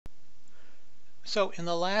So in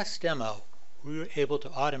the last demo, we were able to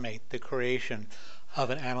automate the creation of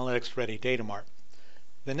an analytics-ready data mart.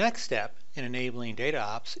 The next step in enabling data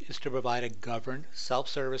ops is to provide a governed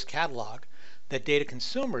self-service catalog that data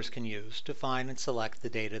consumers can use to find and select the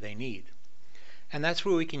data they need. And that's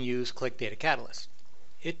where we can use Qlik Data Catalyst.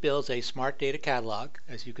 It builds a smart data catalog,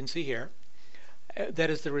 as you can see here, that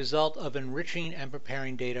is the result of enriching and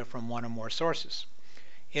preparing data from one or more sources.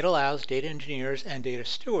 It allows data engineers and data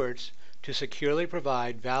stewards to securely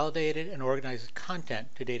provide validated and organized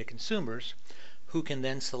content to data consumers who can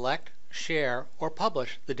then select, share, or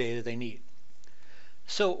publish the data they need.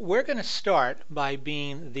 So we're going to start by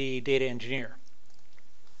being the data engineer.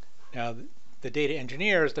 Now, the data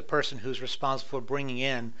engineer is the person who's responsible for bringing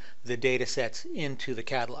in the data sets into the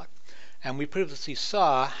catalog. And we previously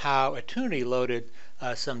saw how Attunity loaded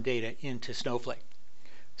some data into Snowflake.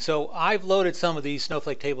 So I've loaded some of these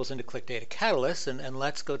Snowflake tables into Qlik Data Catalyst, and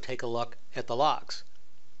let's go take a look at the logs.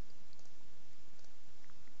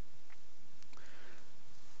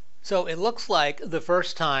 So it looks like the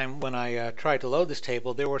first time when I tried to load this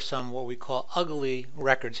table, there were some what we call ugly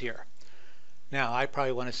records here. Now I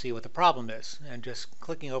probably want to see what the problem is, and just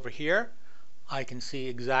clicking over here, I can see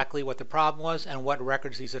exactly what the problem was and what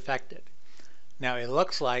records these affected. Now it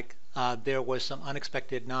looks like there was some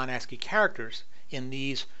unexpected non-ASCII characters in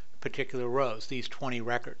these particular rows, these 20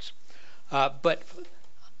 records. But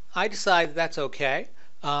I decided that's okay,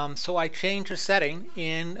 so I changed a setting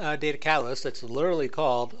in Data Catalyst that's literally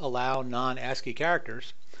called Allow Non-ASCII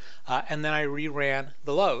Characters, and then I reran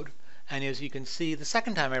the load, and as you can see, the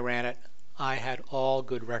second time I ran it, I had all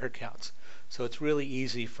good record counts. So it's really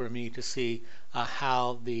easy for me to see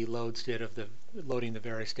how the loads did of the loading the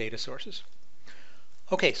various data sources.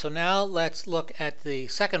 Okay, so now let's look at the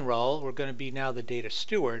second role. We're going to be now the data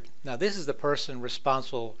steward. Now this is the person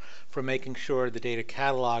responsible for making sure the data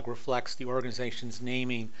catalog reflects the organization's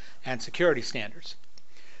naming and security standards.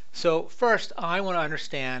 So first, I want to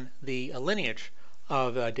understand the lineage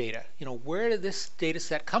of data. Where did this data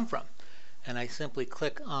set come from? And I simply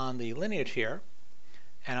click on the lineage here,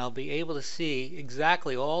 and I'll be able to see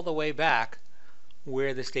exactly all the way back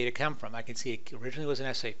where this data came from. I can see it originally was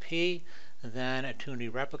in SAP, then Attunity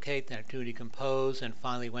Replicate, then Attunity Compose, and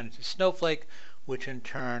finally went into Snowflake, which in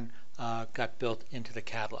turn got built into the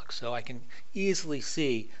catalog. So I can easily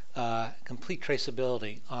see complete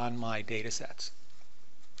traceability on my data sets.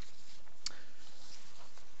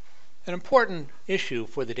 An important issue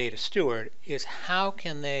for the data steward is how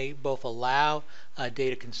can they both allow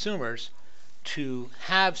data consumers to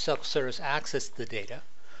have self-service access to the data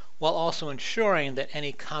while also ensuring that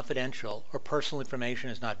any confidential or personal information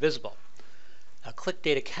is not visible. Now, Qlik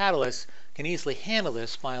Data Catalyst can easily handle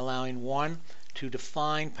this by allowing one to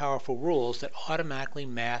define powerful rules that automatically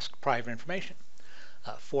mask private information.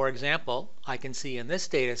 For example, I can see in this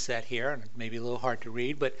data set here, and it may be a little hard to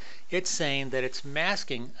read, but it's saying that it's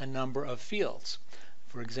masking a number of fields.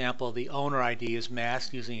 For example, the owner ID is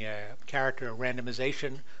masked using a character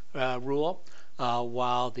randomization rule,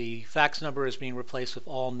 while the fax number is being replaced with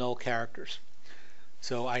all null characters.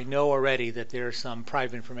 So I know already that there's some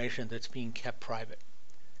private information that's being kept private.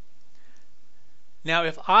 Now,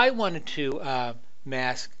 if I wanted to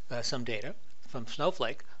mask some data from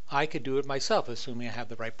Snowflake, I could do it myself, assuming I have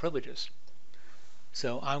the right privileges.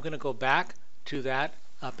 So I'm going to go back to that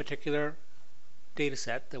particular data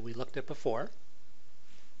set that we looked at before.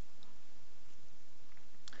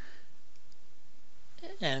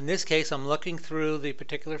 And in this case, I'm looking through the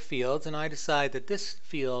particular fields, and I decide that this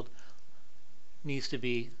field needs to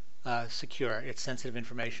be secure. It's sensitive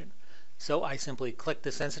information. So I simply click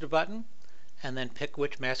the sensitive button and then pick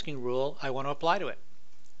which masking rule I want to apply to it.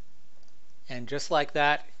 And just like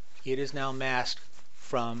that, it is now masked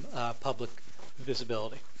from public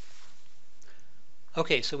visibility.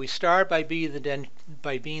 Okay, so we start by being the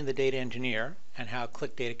data engineer and how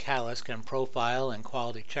Qlik Data Catalyst can profile and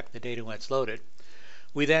quality check the data when it's loaded.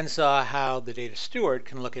 We then saw how the data steward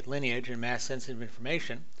can look at lineage and mask sensitive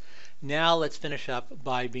information. Now let's finish up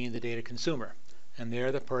by being the data consumer. And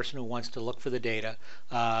they're the person who wants to look for the data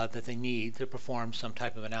that they need to perform some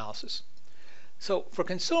type of analysis. So for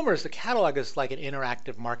consumers, the catalog is like an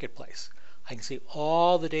interactive marketplace. I can see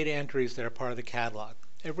all the data entries that are part of the catalog.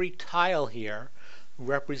 Every tile here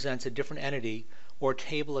represents a different entity or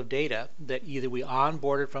table of data that either we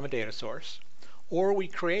onboarded from a data source or we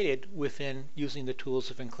created within using the tools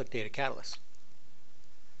within Qlik Data Catalyst.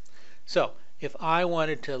 So if I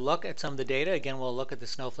wanted to look at some of the data, again we'll look at the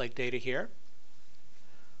Snowflake data here.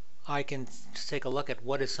 I can take a look at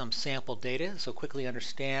what is some sample data, so quickly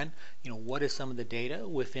understand what is some of the data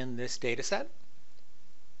within this data set.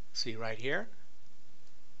 See right here.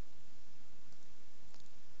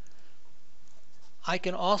 I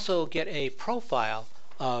can also get a profile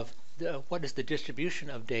of what is the distribution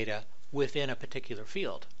of data within a particular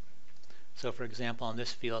field. So for example, on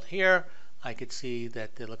this field here, I could see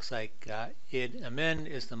that it looks like id amin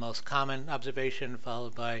is the most common observation,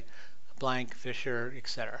 followed by blank, Fisher,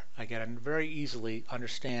 etc. I can very easily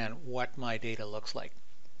understand what my data looks like.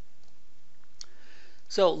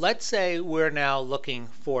 So let's say we're now looking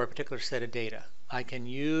for a particular set of data. I can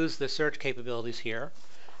use the search capabilities here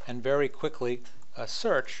and very quickly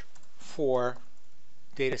search for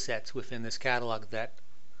data sets within this catalog that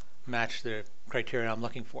match the criteria I'm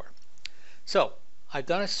looking for. So I've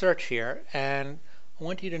done a search here, and I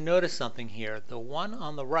want you to notice something here. The one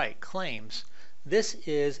on the right claims this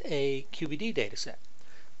is a QVD data set.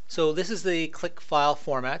 So this is the Qlik file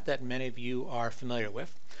format that many of you are familiar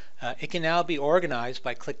with. It can now be organized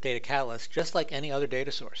by Qlik Data Catalyst just like any other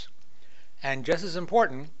data source. And just as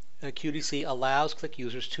important, QDC allows Qlik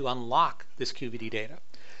users to unlock this QVD data.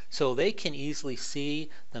 So they can easily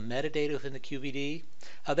see the metadata within the QVD.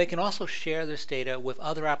 They can also share this data with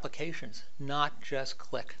other applications, not just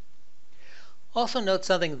Qlik. Also note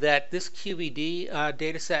something, that this QVD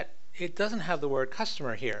data set, it doesn't have the word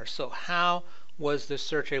customer here. So how was the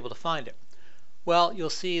search able to find it? Well,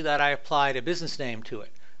 you'll see that I applied a business name to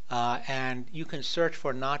it. And you can search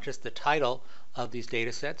for not just the title of these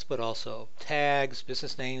data sets, but also tags,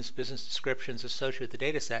 business names, business descriptions associated with the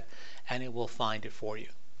data set, and it will find it for you.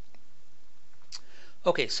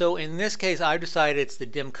 Okay, so in this case, I've decided it's the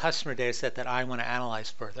DIM customer data set that I want to analyze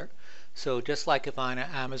further. So just like if I'm on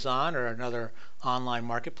Amazon or another online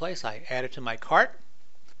marketplace, I add it to my cart.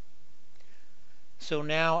 So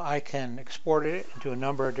now I can export it into a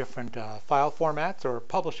number of different file formats or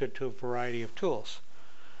publish it to a variety of tools.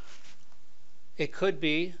 It could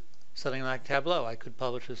be something like Tableau. I could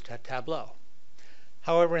publish this to Tableau.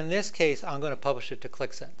 However, in this case, I'm going to publish it to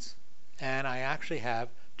QlikSense. And I actually have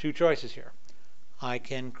two choices here. I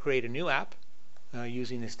can create a new app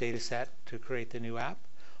using this data set to create the new app,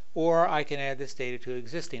 or I can add this data to an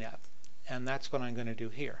existing app. And that's what I'm going to do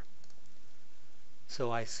here.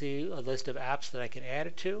 So I see a list of apps that I can add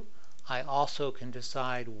it to. I also can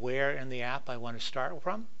decide where in the app I want to start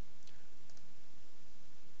from.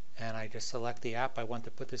 And I just select the app I want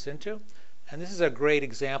to put this into. And this is a great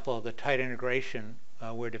example of the tight integration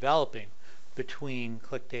we're developing between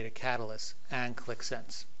Qlik Data Catalyst and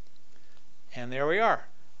QlikSense. And there we are.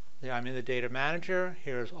 I'm in the Data Manager.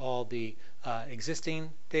 Here's all the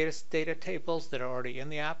existing data tables that are already in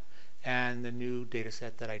the app and the new data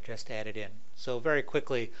set that I just added in. So very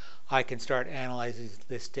quickly, I can start analyzing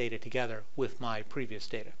this data together with my previous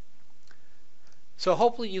data. So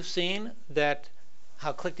hopefully you've seen that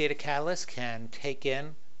how Qlik Data Catalyst can take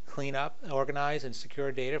in, clean up, organize, and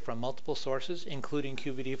secure data from multiple sources, including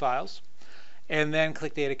QVD files. And then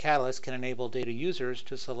Qlik Data Catalyst can enable data users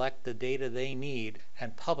to select the data they need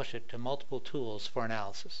and publish it to multiple tools for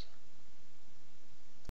analysis.